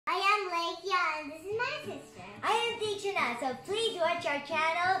Lekia and this is my sister. I am Deechana, so please watch our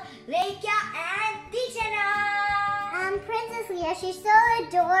channel, Lekia and Deechana. Princess Leia, she's so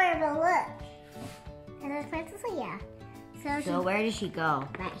adorable, look. And there's Princess Leia. So where does she go?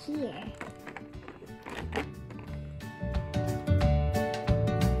 Right here.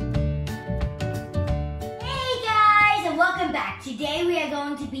 Hey guys, and welcome back. Today we are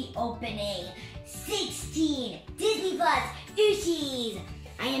going to be opening 16 Disney Plus Ooshies.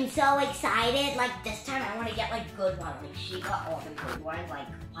 I am so excited. Like this time I want to get like good ones. Like she got all the good ones. Like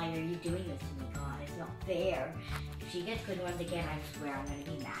why are you doing this to me? God, it's not fair. If she gets good ones again, I swear I'm gonna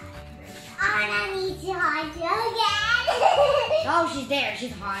be mad. Anna needs to haunt you again. Oh, she's there.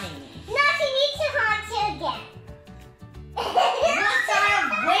 She's haunting me. No, she needs to haunt you again. What kind of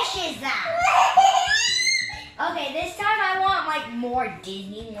wish is that? Okay, this time I want like more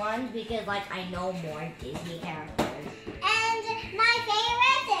Disney ones because like I know more Disney characters. And my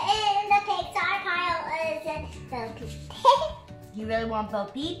favorite in the Pixar pile is Bo Peep. You really want Bo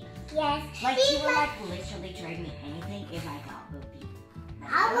Peep? Yes. Like she would like literally trade me anything if I got Bo Peep.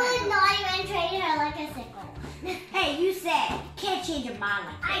 I would not even trade her like a sickle one. Hey, you said can't change your mind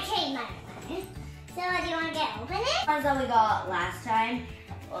like I trade my one. So do you want to get open it? ones that we got last time.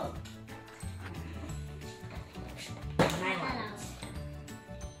 Oh. My ones.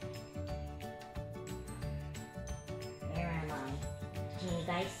 Where am I? Can you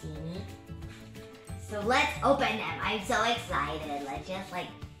guys see me? So let's open them. I'm so excited. Let's just like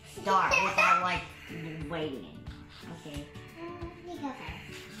start without like waiting. Okay. You go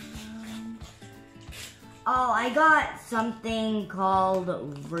first. Oh, I got something called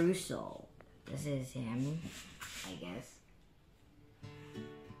Russell. This is him, I guess.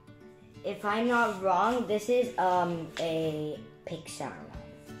 If I'm not wrong, this is a Pixar one.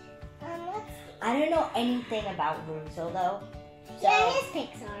 Let's see. I don't know anything about Russell though. So Yeah, it is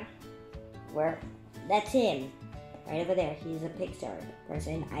Pixar. where? That's him. Right over there. He's a Pixar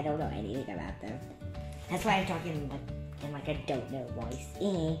person. I don't know anything about them. That's why I'm talking like in like a don't know voice.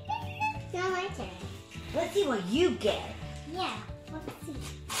 Now my turn. Let's see what you get. Yeah, let's see.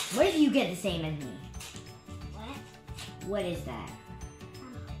 What if you get the same as me? What? What is that?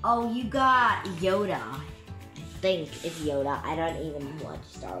 Oh, you got Yoda. I think it's Yoda. I don't even watch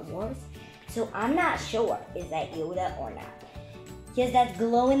Star Wars. So I'm not sure. Is that Yoda or not? Because that's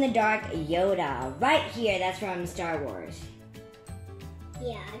glow-in-the-dark Yoda. Right here, that's from Star Wars.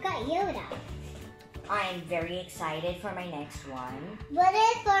 Yeah, I got Yoda. I am very excited for my next one. What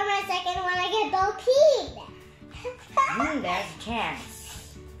if for my second one I get Bo Peep? There's a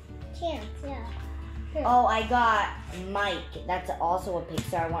chance. Chance, yeah. Oh, I got Mike. That's also a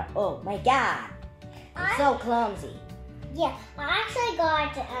Pixar one. Oh my God. It's so clumsy. Yeah, I actually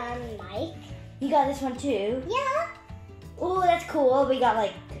got Mike. You got this one too? Yeah. Oh, that's cool. We got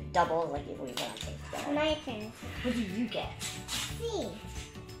like double, like if we got Pixar. My turn. What did you get? See.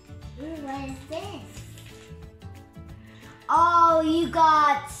 Ooh, what is this? Oh, you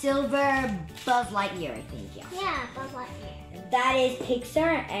got Silver Buzz Lightyear, I think, yeah. Yeah, Buzz Lightyear. That is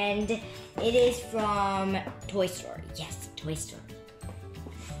Pixar, and it is from Toy Story. Yes, Toy Story.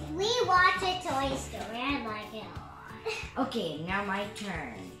 We watch a Toy Story. I like it a lot. Okay, now my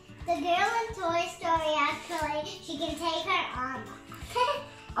turn. The girl in Toy Story actually, she can take her arm off.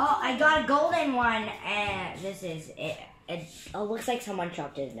 Oh, I got a golden one, and this is it. It looks like someone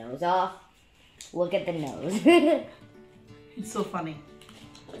chopped his nose off. Look at the nose. It's so funny.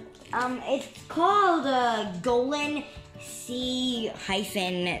 It's called Golden C-3PO.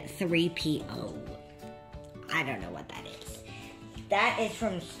 I don't know what that is. That is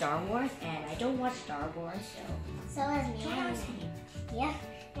from Star Wars, and I don't watch Star Wars, so. So is me. Yeah.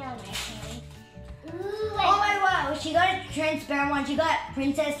 Now my turn. Ooh, Oh my wow, she got a transparent one. She got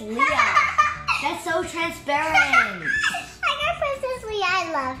Princess Leia. That's so transparent. I got Princess Leia.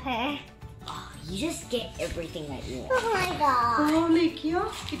 I love her. Oh, you just get everything that you want. Oh my god. Oh, Lekia,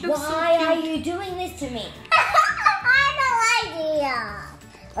 it looks Why so are cute. you doing this to me? I have no idea.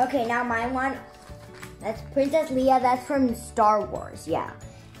 Okay, now my one. That's Princess Leia. That's from Star Wars. Yeah.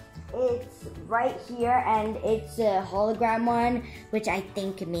 It's right here, and it's a hologram one, which I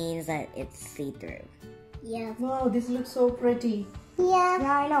think means that it's see-through. Yeah. Wow, this looks so pretty. Yeah.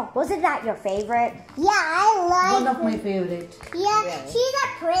 Yeah, I know. Wasn't that your favorite? Yeah, I like One of my favorite. Yeah, Really? she's a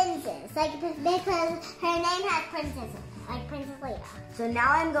princess. Like, because her name has princess, like Princess Leia. So now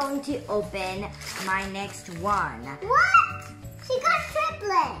I'm going to open my next one. What? She got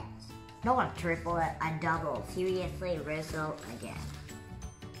triplets. Not a triplet, a double. Seriously, Russell again.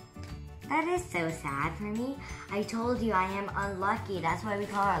 That is so sad for me. I told you I am unlucky. That's why we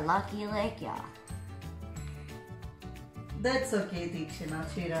call her Lucky Lekia. That's okay, Deekshana.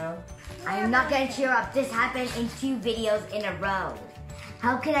 Cheer up. I am not gonna cheer up. This happened in 2 videos in a row.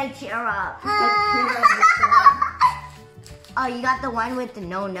 How can I cheer up? Oh, you got the one with the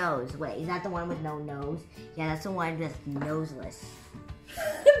no nose. Wait, is that the one with no nose? Yeah, that's the one with noseless.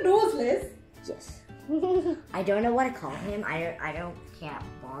 Noseless? Yes. I don't know what to call him. Can't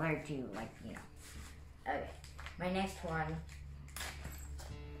bother to, like, you know. Okay, my next one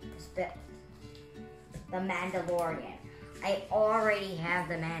is the Mandalorian. I already have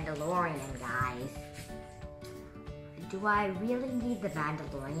the Mandalorian, guys. Do I really need the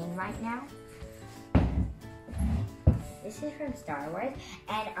Mandalorian right now? This is from Star Wars,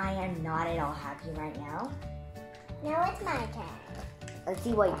 and I am not at all happy right now. Now it's my turn. Let's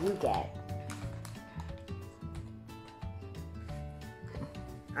see what you get.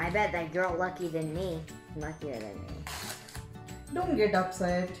 I bet that you're luckier than me. Don't get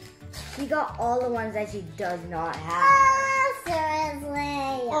upset. She got all the ones that she does not have. Oh,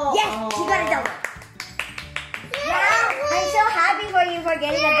 seriously. Oh. Yes, she got a double. Yeah, I'm so happy for you for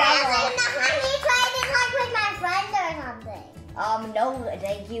getting a double. Honey, tried it like with my friend or something. No,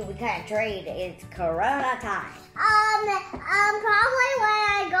 thank you. We can't trade. It's Corona time. Probably when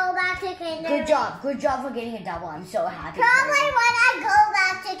I go back to kinder. Good job for getting a double. I'm so happy. Probably when I go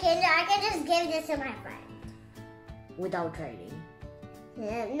back to kinder, I can just give this to my friend. Without trading.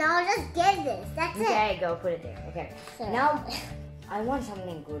 Yeah, no, just give this. That's it. Okay, go put it there. Okay. So- Now, I want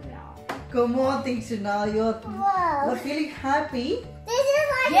something good now. Come on, Deekshana. You're Whoa. feeling happy. This is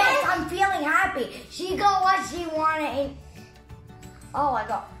like Yes, I'm feeling happy. She got what she wanted. Oh, I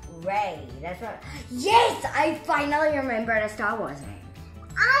got Ray. That's what. Yes, I finally remembered a Star Wars name.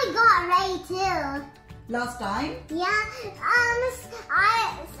 I got Ray too. Last time? Yeah.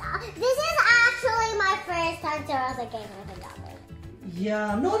 This is actually my first time to roast a game with a double.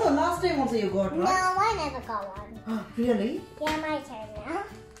 Yeah. No, last time also you got, No, right? I never got one. Really? Yeah, my turn now.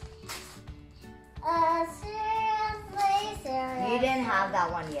 Seriously. You didn't have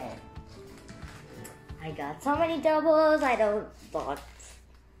that one yet. I got so many doubles. I don't thought.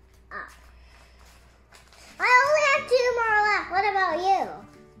 I only have 2 more left. What about you?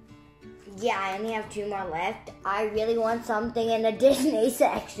 Yeah, I only have 2 more left. I really want something in the Disney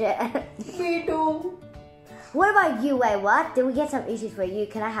section. Me too. What about you? Wait, what? Did we get some issues for you?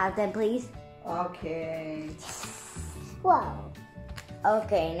 Can I have them, please? Okay. Whoa.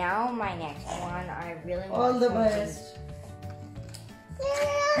 Okay, now my next one. I really want All the something. best. Seriously?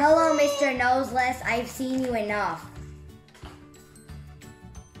 Hello, Mr. Noseless. I've seen you enough.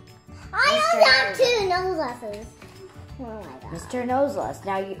 I only have 2 nose lessons. Oh my god. Mr. Noseless.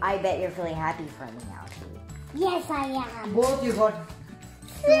 Now, I bet you're feeling happy for me now, too. Yes, I am. Both you got.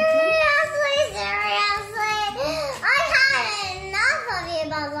 Seriously. I had enough of you,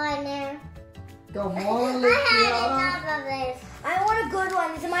 Buzz Lightyear. Come on, I let's had go. enough of this. I want a good one.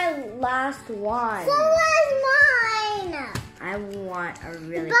 This is my last one. So was mine. I want a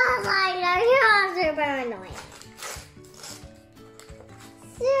really... Buzz Lightyear, you're super annoying.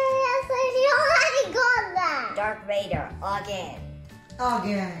 Seriously, you already got that. Darth Vader, again.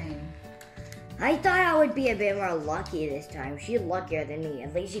 Again. I thought I would be a bit more lucky this time. She's luckier than me.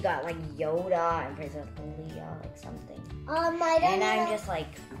 At least she got like Yoda and Princess Leia, like something. I don't And I'm know. just like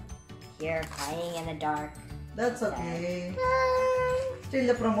here hiding in the dark. That's okay. Seriously. Still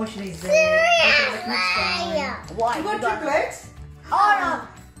the promotion is there. Better luck next time. What? You got triplets? Oh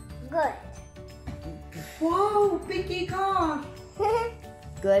Good. Wow, Pinky car. no!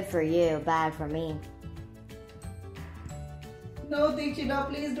 Good for you, bad for me. No, Deekshana,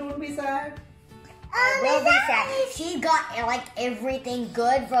 please don't be sad. I will be sad. She got like everything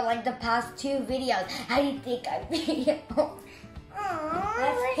good for like the past 2 videos. How do you think I feel?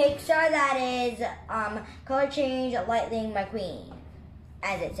 That's Pixar. That is color change Lightning McQueen,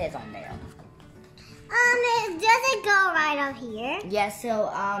 as it says on there. Does it go right up here? Yes. So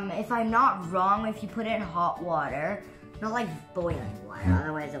if I'm not wrong, if you put it in hot water, not like boiling water,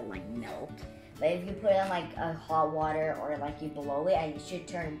 otherwise it'll like melt. But if you put it in like a hot water or like you blow it, it should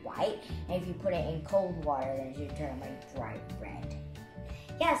turn white. And if you put it in cold water, then it should turn like bright red.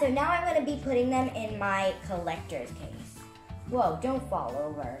 Yeah, so now I'm gonna be putting them in my collector's case. Whoa, don't fall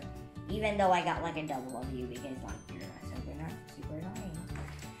over. Even though I got like a double of you because like you're super annoying.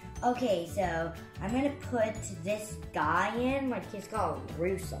 Okay, so I'm gonna put this guy in. My kid's called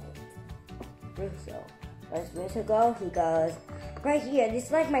Russo. Where's Russo go? He goes right here. This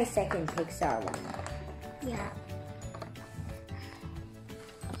is like my second Pixar one. Yeah.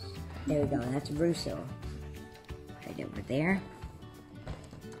 There we go. That's Russo. Right over there.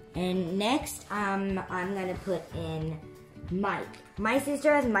 And next, I'm gonna put in Mike. My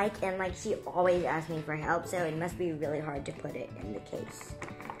sister has Mike, and like she always asks me for help, so it must be really hard to put it in the case.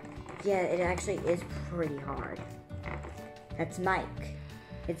 Yeah, it actually is pretty hard. That's Mike.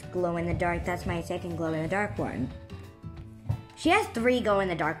 It's glow in the dark. That's my second glow in the dark one. She has 3 glow in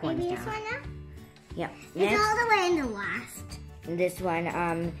the dark ones Maybe now. this one now? Yep. It's all the way in the last. This one,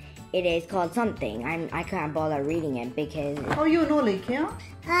 it is called something. I can't bother reading it because. Oh, you know, like, yeah?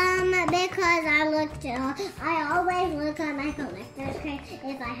 Because I always look at my collector's case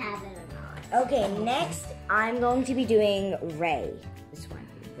if I have it or not. Okay, next I'm going to be doing Ray. This one,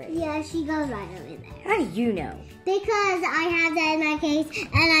 Ray. Yeah, she goes right over there. How do you know? Because I have that in my case,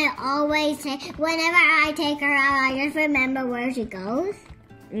 and I always take, whenever I take her out, I just remember where she goes.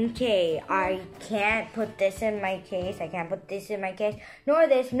 Okay, I can't put this in my case. I can't put this in my case. Nor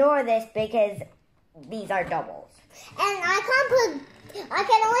this, because these are doubles. And I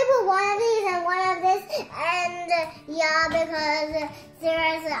can only put one of these and one of this, and yeah, because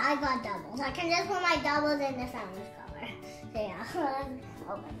seriously, I got doubles. I can just put my doubles in the sandwich cover. So yeah, let's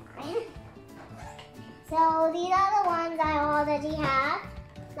open mine. So these are the ones I already had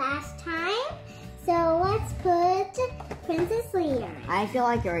last time. So let's put Princess Leah. I feel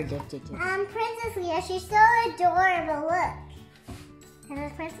like you're addicted to it. Princess Leah, she's so adorable. Look, and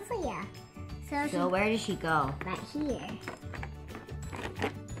there's Princess Leah. So where does she go? Right here.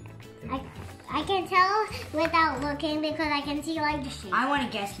 I can tell without looking because I can see like the shape. I want to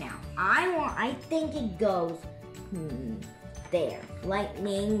guess now. I think it goes there.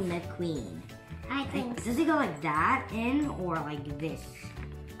 Lightning McQueen. I think. Does it go like that in or like this?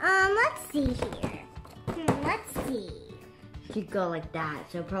 Let's see here. Let's see. It could go like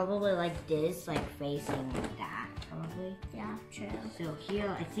that. So probably like this, like facing like that, probably. Yeah, true. So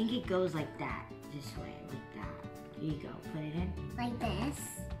here, I think it goes like that. This way, like that. Here you go. Put it in. Like this.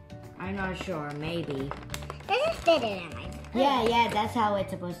 I'm not sure. Maybe. Doesn't fit it in my book. Yeah, that's how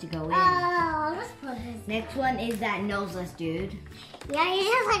it's supposed to go in. Oh, I'll just put this. Next one is that noseless dude. Yeah, he's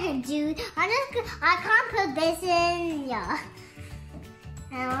just like a dude. I can't put this in. Yeah.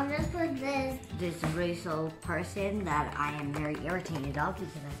 And I'll just put this. This racial person that I am very irritated of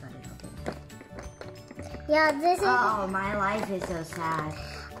because I thought it opened. Yeah, this is. Oh, my life is so sad.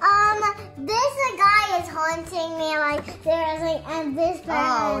 This guy is haunting me, like, seriously, and this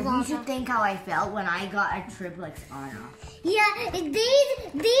person is You also. should think how I felt when I got a triplex Anna. Yeah, these 2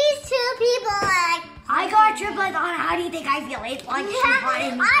 people are like. I got a triplex Anna. How do you think I feel? It's like she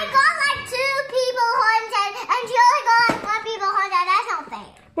wanted me. I got like 2 people haunted, and she only got like 1 people haunted. That's not fair.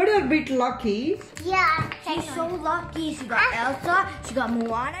 But you're a bit lucky. Yeah. She's so lucky. She got Elsa, she got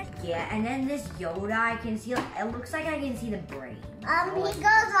Moana. Yeah, and then this Yoda, I can see, it looks like I can see the brain. He goes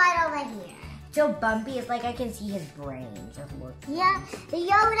right over here. So bumpy, it's like I can see his brain. Just look. Yeah, the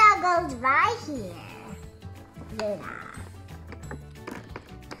Yoda goes right here. Yoda.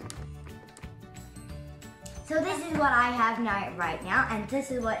 So this is what I have right now, and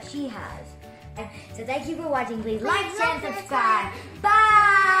this is what she has. So thank you for watching. Please like, share, and subscribe. Bye!